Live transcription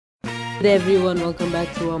Hey everyone, welcome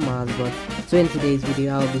back to Amaazbots. So in today's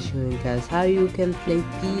video I'll be showing you guys how you can play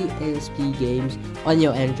PSP games on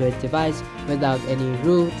your Android device without any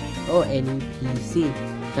root or any PC.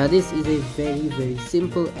 Now this is a very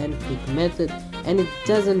simple and quick method, and it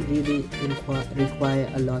doesn't really require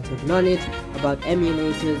a lot of knowledge about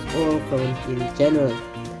emulators or phones in general.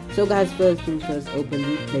 So guys, first things first, open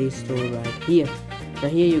the Play Store right here. Now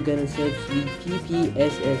here you're gonna search the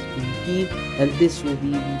PPSSPP, and this will be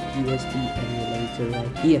the PSP emulator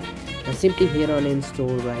right here. Now simply hit on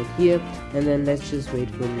install right here, and then let's just wait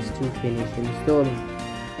for this to finish installing.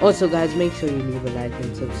 Also guys, make sure you leave a like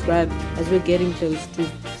and subscribe, as we're getting close to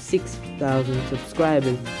 6,000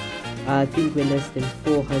 subscribers. I think we're less than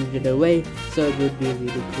 400 away, so it would be really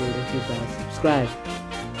cool if you guys subscribe.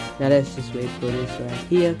 Now let's just wait for this right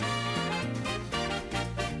here.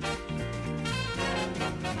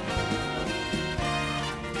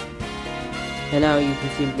 And now you can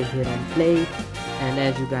simply hit on play, and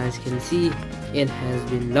as you guys can see, it has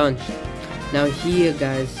been launched. Now here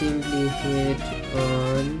guys, simply hit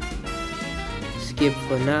on skip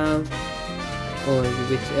for now, or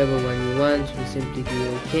whichever one you want. You simply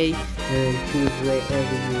do OK and then choose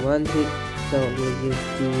wherever you want it. So we'll just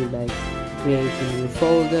do like create a new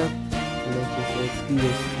folder, and let's just say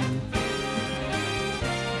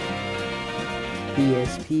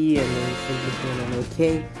PSP, and then simply hit on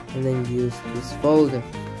OK, and then use this folder.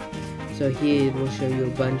 So here it will show you a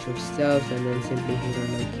bunch of stuff, and then simply hit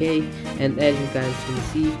on OK, and as you guys can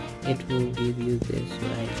see, it will give you this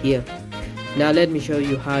right here. Now let me show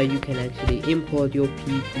you how you can actually import your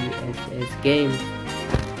PPSS games.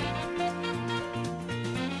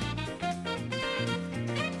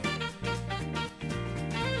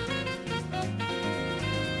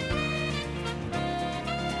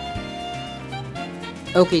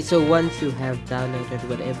 Okay, so once you have downloaded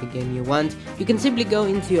whatever game you want, you can simply go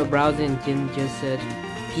into your browser and can just search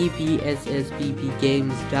PPSSPP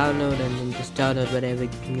games download, and then just download whatever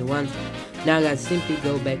game you want. Now guys, simply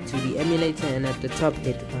go back to the emulator, and at the top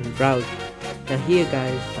hit on browse. Now here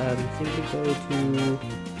guys, simply go to,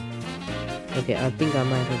 okay, I think I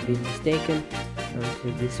might have been mistaken, I'm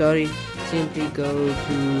simply sorry. Simply go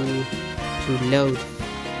to load.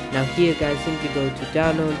 Now here guys, simply go to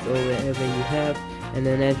downloads or wherever you have, and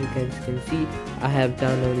then as you guys can see, I have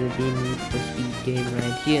downloaded the Need for Speed game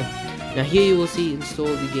right here. Now here you will see install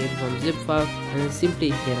the game from zip file, and then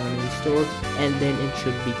simply hit on install, and then it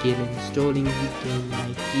should begin installing the game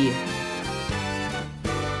right here.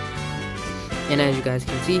 And as you guys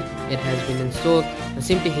can see, it has been installed. Now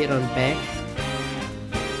simply hit on back,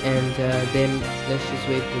 and then let's just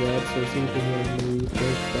wait for that. So simply hit on the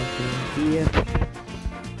refresh button here.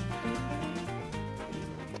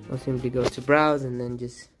 Or simply go to browse, and then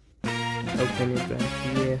just open it right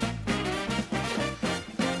here.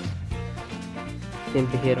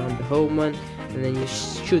 Simply hit on the home one, and then you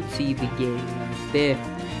should see the game right there.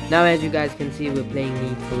 Now as you guys can see, we're playing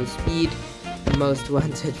Need for Speed Most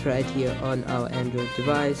Wanted right here on our Android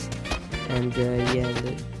device. And yeah,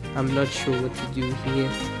 I'm not sure what to do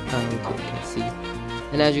here. Okay, let's see.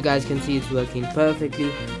 And as you guys can see, it's working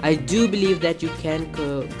perfectly. I do believe that you can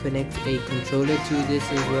connect a controller to this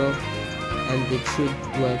as well, and it should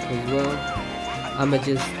work as well. I'ma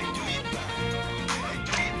just,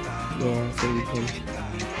 yeah, so you can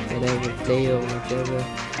whatever play or whatever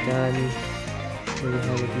done. So you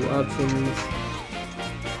have a few options.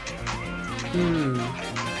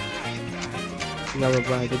 I'ma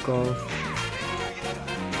buy the golf.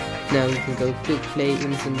 Now you can go quick play,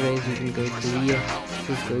 instant race, you can go career.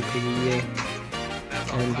 Just go career,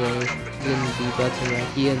 and then the button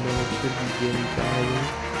right here, and then it should begin driving.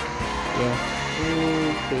 Yeah,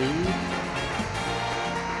 okay.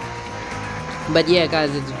 But yeah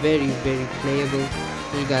guys, it's very playable.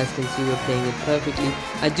 You guys can see we're playing it perfectly.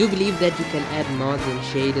 I do believe that you can add mods and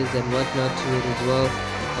shaders and whatnot to it as well,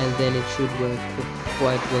 and then it should work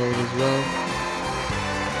quite well as well.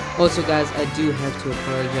 Also guys, I do have to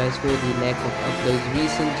apologize for the lack of uploads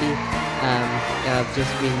recently. I've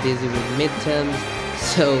just been busy with midterms,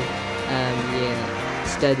 so yeah,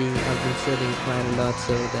 studying. I've been studying quite a lot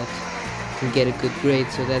so that I can get a good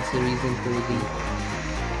grade, so that's the reason for the,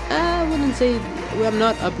 I wouldn't say, I'm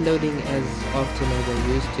not uploading as often as I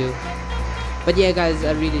used to. But yeah guys,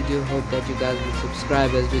 I really do hope that you guys will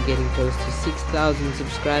subscribe, as we're getting close to 6,000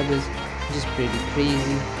 subscribers, which is pretty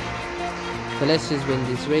crazy. So let's just win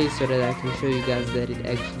this race so that I can show you guys that it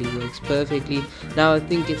actually works perfectly. Now I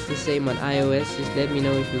think it's the same on iOS. Just let me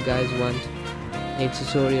know if you guys want a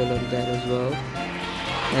tutorial on that as well,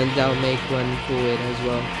 and I'll make one for it as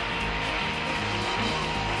well.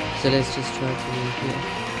 So let's just try to win here.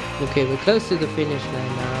 Okay, we're close to the finish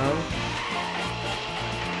line now.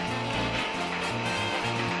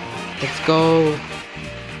 Let's go.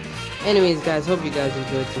 Anyways guys, hope you guys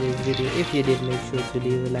enjoyed today's video. If you did, make sure to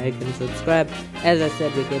leave a like and subscribe. As I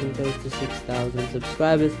said, we're getting close to 6,000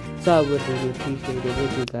 subscribers, so I would really appreciate it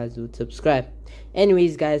if you guys would subscribe.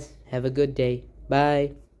 Anyways guys, have a good day.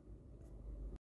 Bye.